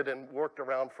shunted and worked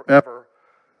around forever,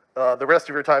 the rest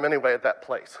of your time anyway at that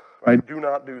place, right? Do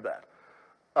not do that.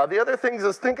 The other things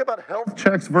is think about health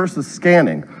checks versus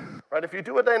scanning, right? If you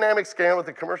do a dynamic scan with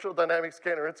a commercial dynamic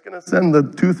scanner, it's going to send the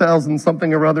 2,000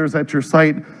 something or others at your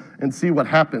site and see what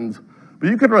happens. But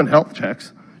you could run health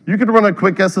checks. You could run a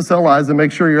quick SSLize and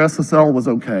make sure your SSL was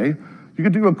okay. You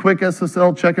could do a quick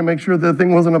SSL check and make sure the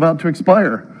thing wasn't about to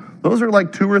expire. Those are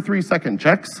like 2 or 3 second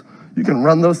checks. You can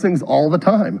run those things all the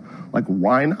time. Like,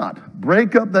 why not?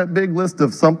 Break up that big list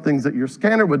of some things that your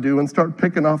scanner would do and start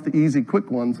picking off the easy, quick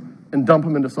ones and dump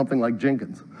them into something like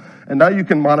Jenkins. And now you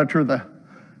can monitor the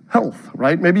health,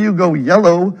 right? Maybe you go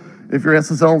yellow if your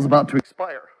SSL is about to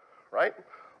expire, right?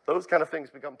 Those kind of things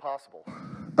become possible.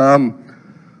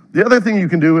 The other thing you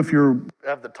can do if you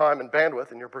have the time and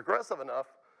bandwidth and you're progressive enough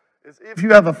is if you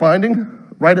have a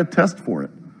finding, write a test for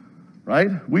it, right?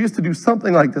 We used to do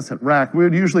something like this at Rack. We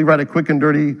would usually write a quick and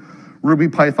dirty Ruby,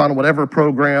 Python, whatever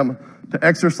program to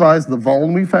exercise the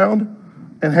vuln we found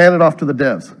and hand it off to the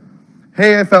devs.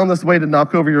 Hey, I found this way to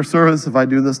knock over your service if I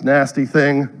do this nasty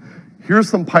thing. Here's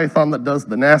some Python that does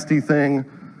the nasty thing.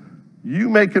 You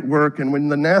make it work, and when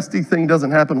the nasty thing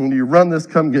doesn't happen, when you run this,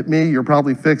 come get me, you're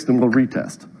probably fixed and we'll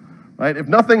retest, right? If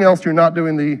nothing else, you're not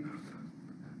doing the,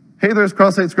 hey, there's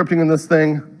cross-site scripting in this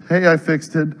thing. Hey, I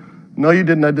fixed it. No, you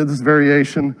didn't, I did this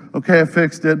variation. Okay, I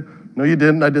fixed it. No, you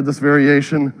didn't, I did this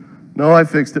variation. No, I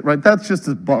fixed it, right? That's just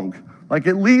as bunk. Like,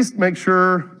 at least make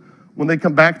sure when they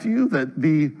come back to you that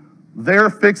their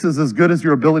fix is as good as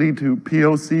your ability to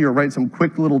POC or write some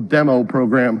quick little demo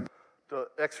program to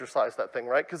exercise that thing,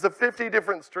 right? Because the 50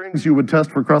 different strings you would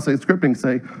test for cross-site scripting,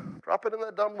 say, drop it in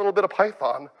that dumb little bit of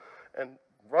Python and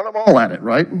run them all at it,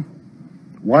 right?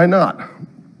 Why not?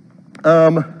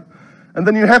 And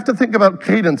then you have to think about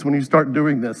cadence when you start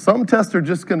doing this. Some tests are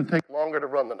just going to take longer to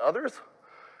run than others,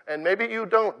 and maybe you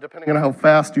don't, depending on how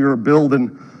fast your build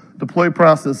and deploy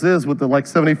process is. With the like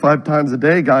 75 times a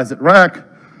day guys at Rack,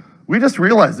 we just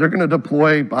realized they're going to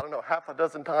deploy, I don't know, half a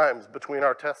dozen times between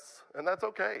our tests, and that's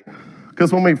okay.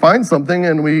 Because when we find something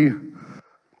and we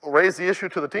raise the issue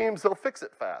to the teams, they'll fix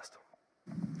it fast.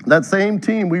 That same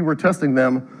team, we were testing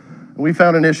them, and we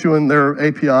found an issue in their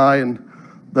API, and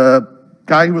the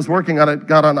guy who was working on it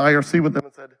got on IRC with them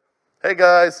and said, hey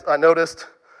guys, I noticed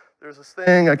there's this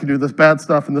thing, I can do this bad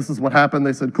stuff, and this is what happened.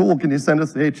 They said, cool, can you send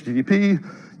us the HTTP?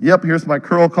 Yep, here's my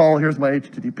curl call, here's my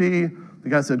HTTP. The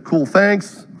guy said, cool,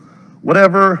 thanks.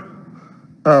 Whatever,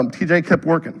 TJ kept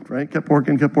working, right? Kept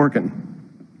working.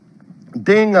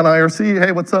 Ding on IRC,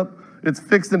 hey, what's up? It's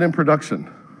fixed and in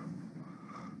production.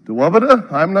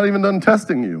 Dewabada, I'm not even done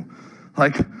testing you.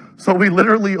 Like, so we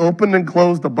literally opened and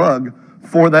closed a bug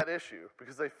for that issue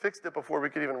because they fixed it before we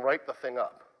could even write the thing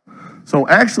up. So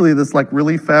actually this like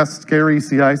really fast, scary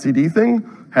CI/CD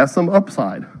thing has some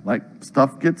upside. Like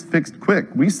stuff gets fixed quick.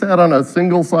 We sat on a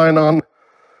single sign-on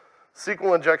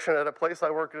SQL injection at a place I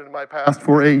worked in my past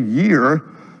for a year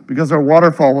because our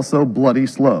waterfall was so bloody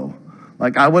slow.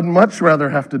 Like I would much rather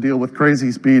have to deal with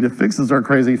crazy speed if fixes are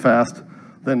crazy fast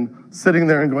than sitting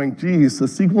there and going, geez, a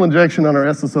SQL injection on our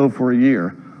SSO for a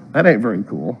year. That ain't very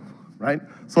cool, right?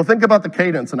 So think about the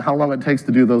cadence and how long it takes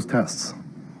to do those tests.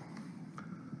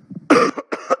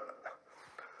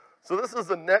 So this is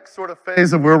the next sort of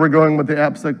phase of where we're going with the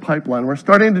AppSec pipeline. We're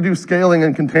starting to do scaling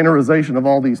and containerization of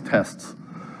all these tests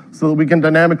so that we can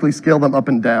dynamically scale them up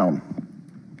and down.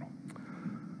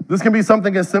 This can be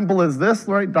something as simple as this,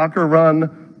 right? Docker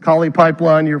run, Kali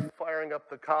pipeline, you're firing up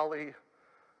the Kali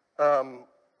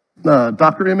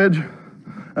Docker image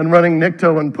and running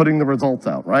Nikto and putting the results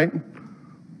out, right?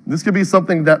 This could be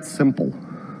something that simple.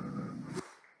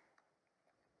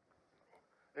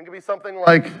 It could be something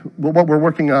like what we're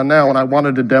working on now, and I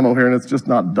wanted to demo here and it's just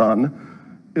not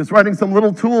done, is writing some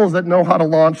little tools that know how to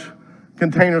launch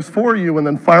containers for you and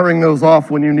then firing those off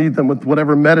when you need them with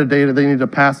whatever metadata they need to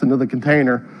pass into the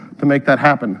container to make that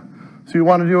happen. So you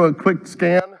want to do a quick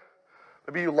scan.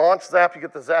 Maybe you launch Zap, you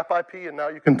get the Zap IP, and now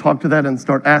you can talk to that and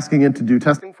start asking it to do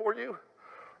testing for you.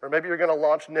 Or maybe you're going to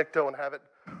launch Nikto and have it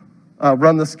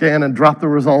run the scan and drop the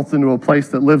results into a place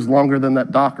that lives longer than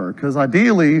that Docker. Because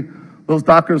ideally, those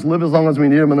Dockers live as long as we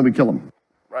need them and then we kill them,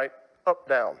 right? Up,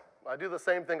 down. I do the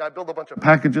same thing. I build a bunch of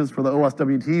packages for the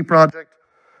OWASP project,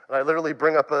 and I literally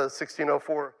bring up a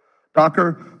 1604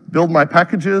 Docker, build my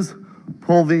packages,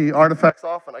 pull the artifacts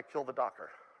off, and I kill the Docker,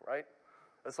 right?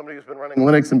 As somebody who's been running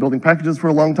Linux and building packages for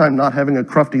a long time, not having a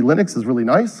crufty Linux is really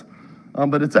nice.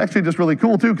 But it's actually just really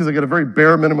cool too, because I get a very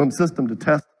bare minimum system to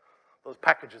test those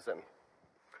packages in.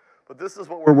 But this is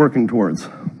what we're working towards.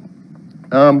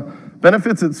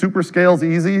 Benefits, it super scales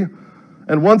easy.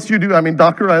 And once you do, I mean,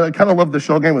 Docker, I kind of love the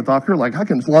shell game with Docker. Like, I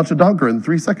can launch a Docker in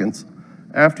 3 seconds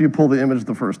after you pull the image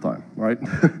the first time, right?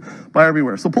 Buyer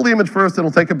everywhere. So pull the image first, it'll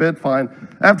take a bit, fine.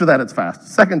 After that, it's fast.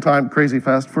 Second time, crazy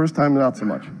fast. First time, not so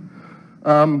much.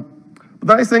 The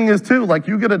nice thing is too, like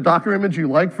you get a Docker image you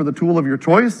like for the tool of your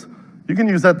choice, you can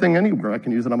use that thing anywhere. I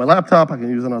can use it on my laptop, I can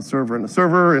use it on a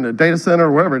server, in a data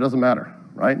center, wherever, it doesn't matter,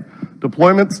 right?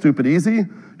 Deployment, stupid easy.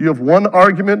 You have one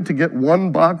argument to get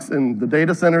one box in the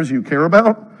data centers you care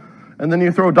about, and then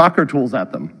you throw Docker tools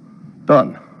at them.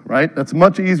 Done, right? That's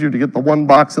much easier to get the one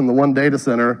box in the one data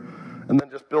center and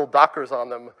then just build Dockers on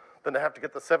them than to have to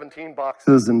get the 17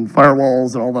 boxes and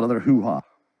firewalls and all that other hoo-ha.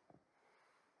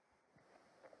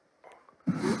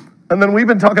 And then we've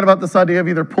been talking about this idea of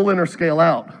either pull in or scale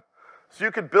out. So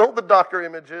you could build the Docker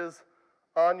images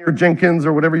on your Jenkins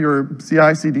or whatever your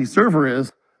CI/CD server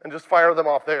is and just fire them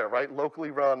off there, right?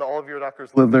 Locally run, all of your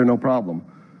Dockers live there, no problem.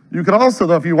 You could also,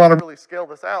 though, if you want to really scale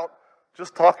this out,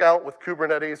 just talk out with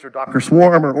Kubernetes or Docker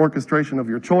Swarm or orchestration of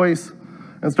your choice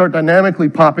and start dynamically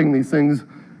popping these things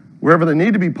wherever they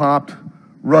need to be popped,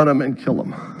 run them and kill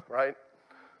them, right?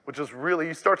 Which is really,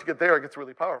 you start to get there, it gets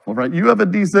really powerful, right? You have a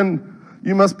decent,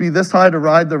 you must be this high to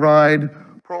ride the ride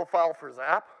profile for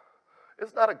Zap.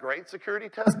 It's not a great security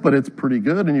test, but it's pretty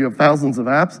good, and you have thousands of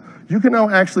apps. You can now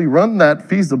actually run that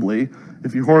feasibly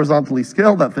if you horizontally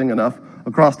scale that thing enough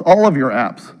across all of your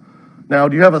apps. Now,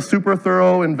 do you have a super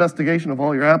thorough investigation of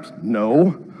all your apps?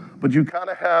 No, but you kind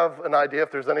of have an idea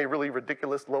if there's any really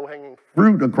ridiculous low-hanging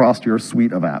fruit across your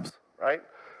suite of apps, right?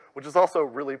 Which is also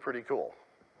really pretty cool.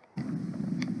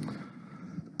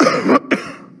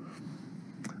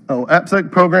 Oh,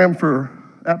 AppSec Program for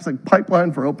AppSec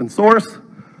Pipeline for open source.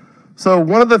 So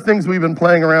one of the things we've been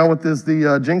playing around with is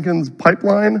the Jenkins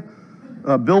pipeline,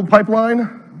 build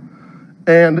pipeline,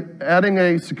 and adding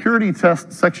a security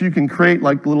test section. You can create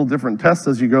like little different tests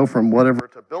as you go from whatever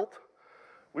to built.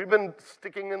 We've been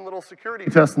sticking in little security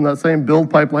tests in that same build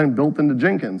pipeline built into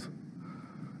Jenkins.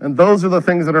 And those are the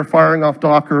things that are firing off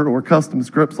Docker or custom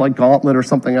scripts like Gauntlet or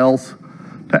something else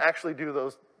to actually do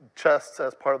those tests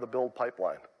as part of the build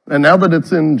pipeline. And now that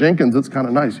it's in Jenkins, it's kind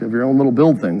of nice. You have your own little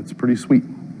build thing. It's pretty sweet.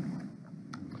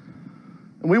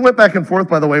 And we went back and forth,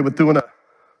 by the way, with doing a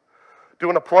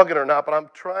plugin or not, but I'm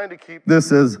trying to keep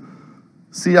this as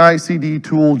CI/CD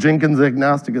tool Jenkins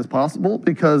agnostic as possible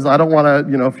because I don't want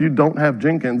to, you know, if you don't have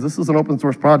Jenkins, this is an open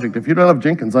source project. If you don't have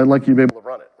Jenkins, I'd like you to be able to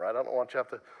run it, right? I don't want you to have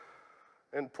to,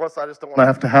 and plus I just don't want to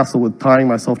have to hassle with tying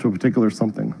myself to a particular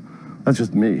something. That's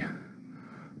just me.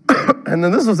 And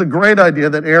then this was a great idea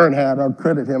that Aaron had. I'll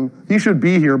credit him. He should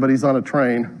be here, but he's on a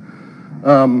train.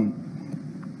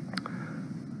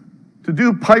 To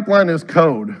do pipeline as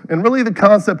code. And really the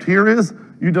concept here is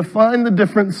you define the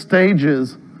different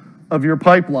stages of your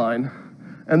pipeline,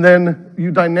 and then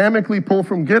you dynamically pull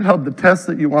from GitHub the tests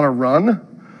that you want to run.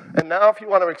 And now if you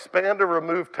want to expand or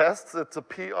remove tests, it's a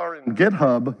PR in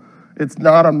GitHub. It's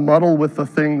not a muddle with the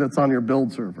thing that's on your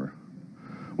build server,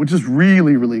 which is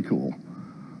really, really cool.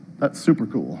 That's super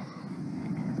cool.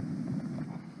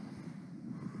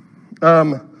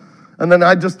 And then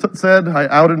I just said, I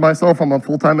outed myself, I'm a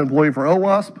full-time employee for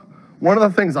OWASP. One of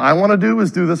the things I want to do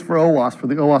is do this for OWASP, for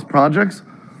the OWASP projects.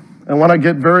 And when I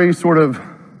get very sort of,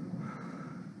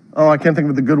 I can't think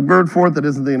of the good word for it, that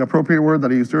isn't the inappropriate word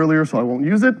that I used earlier, so I won't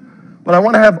use it. But I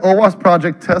want to have OWASP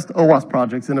project test OWASP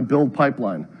projects in a build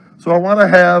pipeline. So I want to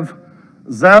have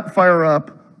Zap fire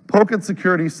up, poke at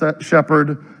security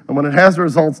shepherd, and when it has the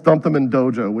results, dump them in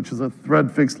Dojo, which is a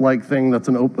thread fix-like thing that's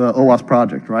an OWASP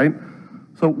project, right?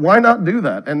 So why not do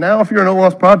that? And now if you're an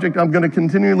OWASP project, I'm going to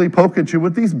continually poke at you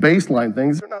with these baseline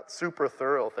things. They're not super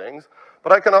thorough things,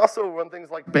 but I can also run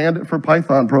things like Bandit for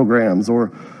Python programs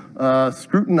or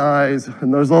Scrutinize,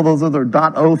 and there's all those other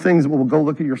 .o things that will go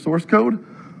look at your source code.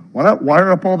 Why not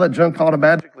wire up all that junk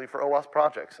automatically for OWASP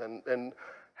projects and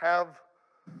have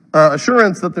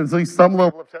assurance that there's at least some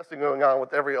level of testing going on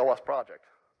with every OWASP project.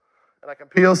 And I can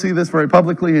POC this very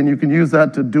publicly, and you can use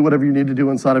that to do whatever you need to do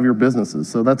inside of your businesses.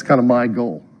 So that's kind of my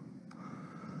goal.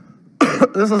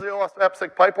 This is the OWASP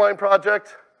AppSec Pipeline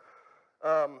project.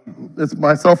 It's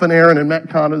myself and Aaron and Matt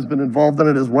Kahn who's been involved in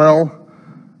it as well.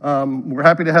 We're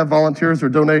happy to have volunteers or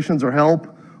donations or help.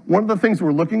 One of the things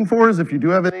we're looking for is if you do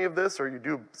have any of this or you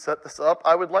do set this up,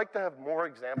 I would like to have more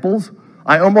examples.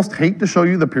 I almost hate to show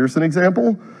you the Pearson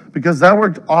example because that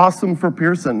worked awesome for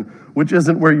Pearson, which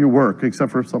isn't where you work,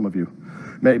 except for some of you,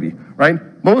 maybe, right?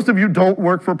 Most of you don't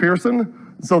work for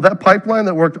Pearson, so that pipeline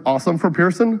that worked awesome for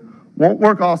Pearson won't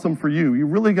work awesome for you. You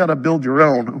really got to build your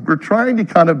own. We're trying to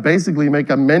kind of basically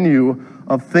make a menu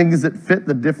of things that fit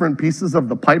the different pieces of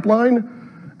the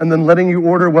pipeline and then letting you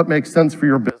order what makes sense for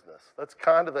your business. That's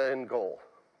kind of the end goal.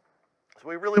 So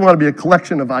we really want to be a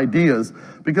collection of ideas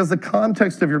because the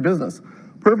context of your business.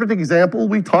 Perfect example,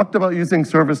 we talked about using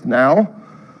ServiceNow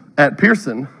at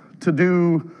Pearson to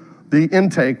do the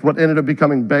intake, what ended up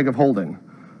becoming bag of holding.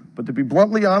 But to be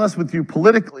bluntly honest with you,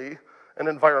 politically and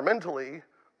environmentally,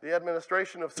 the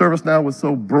administration of ServiceNow was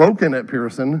so broken at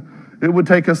Pearson, it would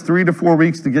take us 3 to 4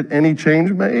 weeks to get any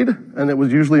change made, and it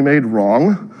was usually made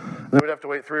wrong. Then we'd have to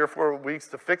wait 3 or 4 weeks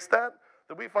to fix that.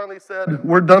 Then we finally said,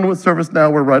 we're done with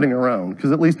ServiceNow, we're riding around,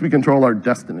 because at least we control our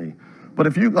destiny. But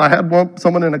if I had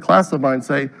someone in a class of mine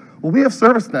say, well, we have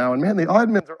ServiceNow, and man, the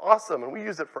admins are awesome, and we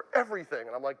use it for everything.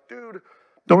 And I'm like, dude,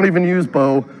 don't even use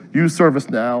Bo, use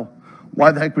ServiceNow.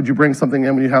 Why the heck would you bring something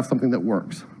in when you have something that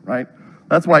works, right?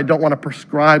 That's why I don't want to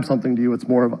prescribe something to you. It's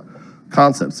more of a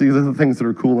concept. So these are the things that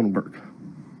are cool and work.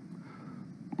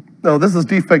 No, this is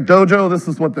Defect Dojo. This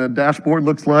is what the dashboard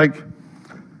looks like.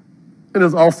 It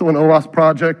is also an OWASP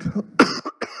project.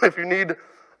 If you need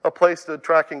a place to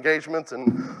track engagements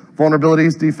and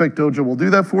vulnerabilities, Defect Dojo will do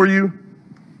that for you.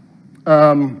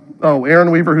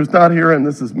 Aaron Weaver, who's not here, and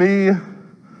this is me.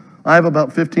 I have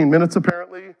about 15 minutes,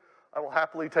 apparently. I will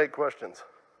happily take questions.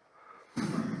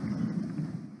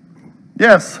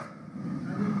 Yes? I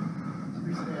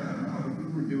understand how we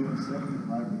were doing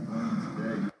 75 deployments a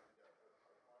day.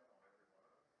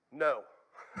 No.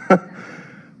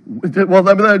 Well,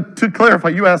 I mean, to clarify,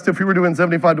 you asked if we were doing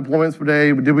 75 deployments per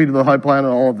day, did we do the high plan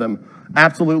on all of them?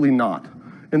 Absolutely not.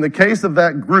 In the case of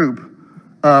that group,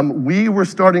 we were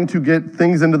starting to get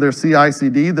things into their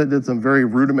CI/CD that did some very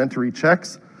rudimentary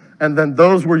checks, and then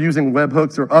those were using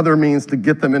webhooks or other means to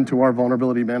get them into our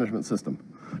vulnerability management system.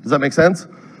 Does that make sense?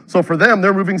 So for them,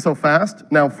 they're moving so fast.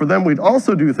 Now, for them, we'd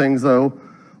also do things, though,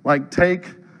 like take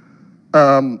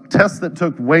tests that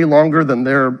took way longer than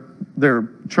their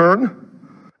churn,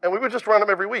 and we would just run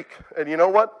them every week. And you know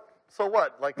what? So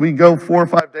what? Like, we go 4 or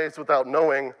 5 days without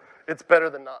knowing. It's better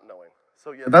than not knowing.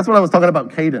 So yeah, that's what I was talking about,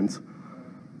 cadence.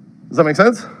 Does that make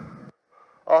sense?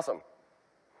 Awesome.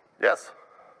 Yes?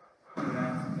 I would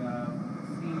ask,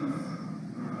 seems,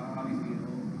 obviously,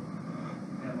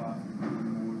 DevOps is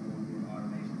moving more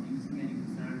automation. Do you see any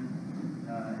concern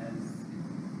as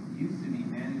it used to be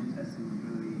manual testing was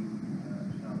really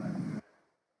shell back good?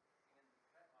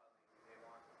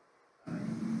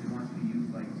 They want you to use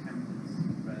like templates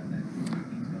rather than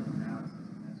detailed analysis.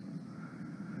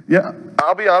 Yeah,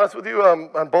 I'll be honest with you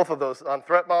on both of those, on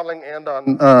threat modeling and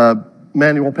on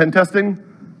manual pen testing.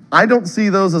 I don't see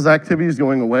those as activities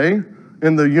going away.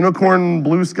 in the unicorn,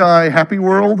 blue sky, happy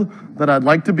world that I'd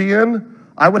like to be in,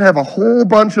 I would have a whole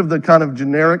bunch of the kind of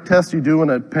generic tests you do in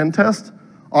a pen test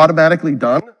automatically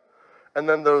done, and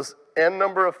then those N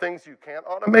number of things you can't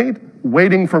automate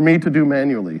waiting for me to do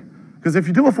manually. Because if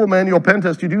you do a full manual pen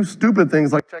test, you do stupid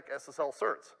things like check SSL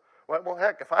certs. Right? Well,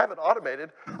 heck, if I have it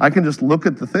automated, I can just look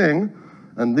at the thing,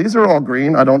 and these are all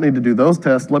green. I don't need to do those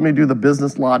tests. Let me do the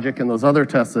business logic and those other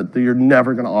tests that you're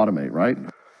never going to automate, right?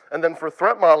 And then for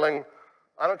threat modeling,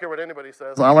 I don't care what anybody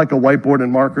says. I like a whiteboard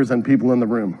and markers and people in the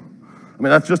room. I mean,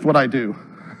 that's just what I do.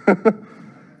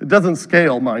 It doesn't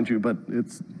scale, mind you, but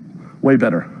it's way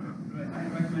better. Right, I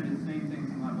recommended the same things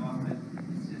to my boss, but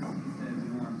it's just, he said we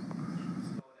want to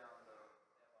slow down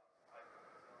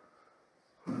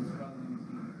the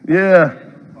pipeline. Yeah.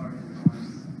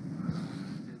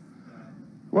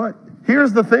 Well,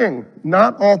 here's the thing.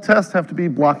 Not all tests have to be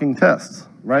blocking tests,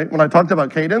 right? When I talked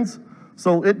about cadence,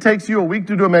 so it takes you a week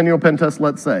to do a manual pen test,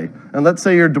 let's say, and let's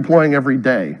say you're deploying every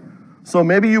day. So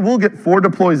maybe you will get 4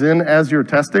 deploys in as you're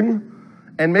testing,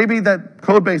 and maybe that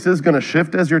code base is going to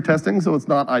shift as you're testing, so it's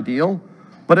not ideal.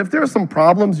 But if there are some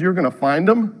problems, you're going to find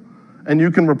them, and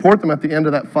you can report them at the end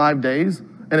of that 5 days,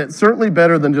 and it's certainly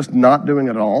better than just not doing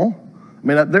it at all. I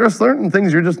mean, there are certain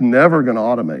things you're just never going to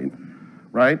automate,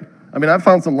 right? I mean, I've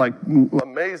found some like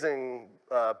amazing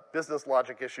business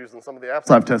logic issues in some of the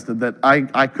apps I've tested that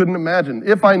I couldn't imagine.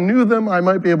 If I knew them, I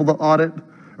might be able to audit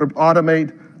or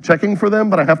automate checking for them,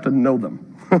 but I have to know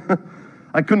them.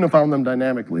 I couldn't have found them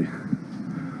dynamically.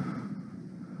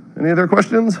 Any other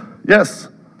questions? Yes?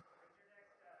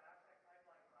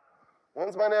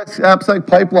 When's my next AppSec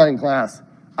Pipeline class?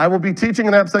 I will be teaching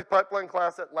an AppSec Pipeline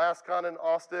class at LastCon in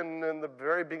Austin in the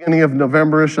very beginning of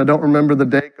November-ish. I don't remember the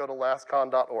date. Go to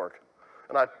lastcon.org.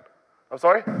 And I'm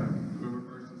sorry?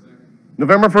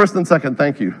 November 1st and 2nd,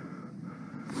 thank you.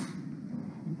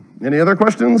 Any other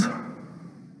questions?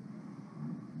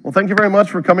 Well, thank you very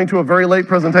much for coming to a very late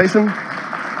presentation.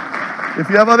 If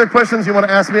you have other questions you want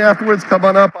to ask me afterwards, come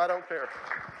on up. I don't care.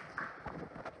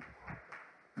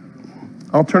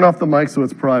 I'll turn off the mic so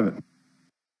it's private.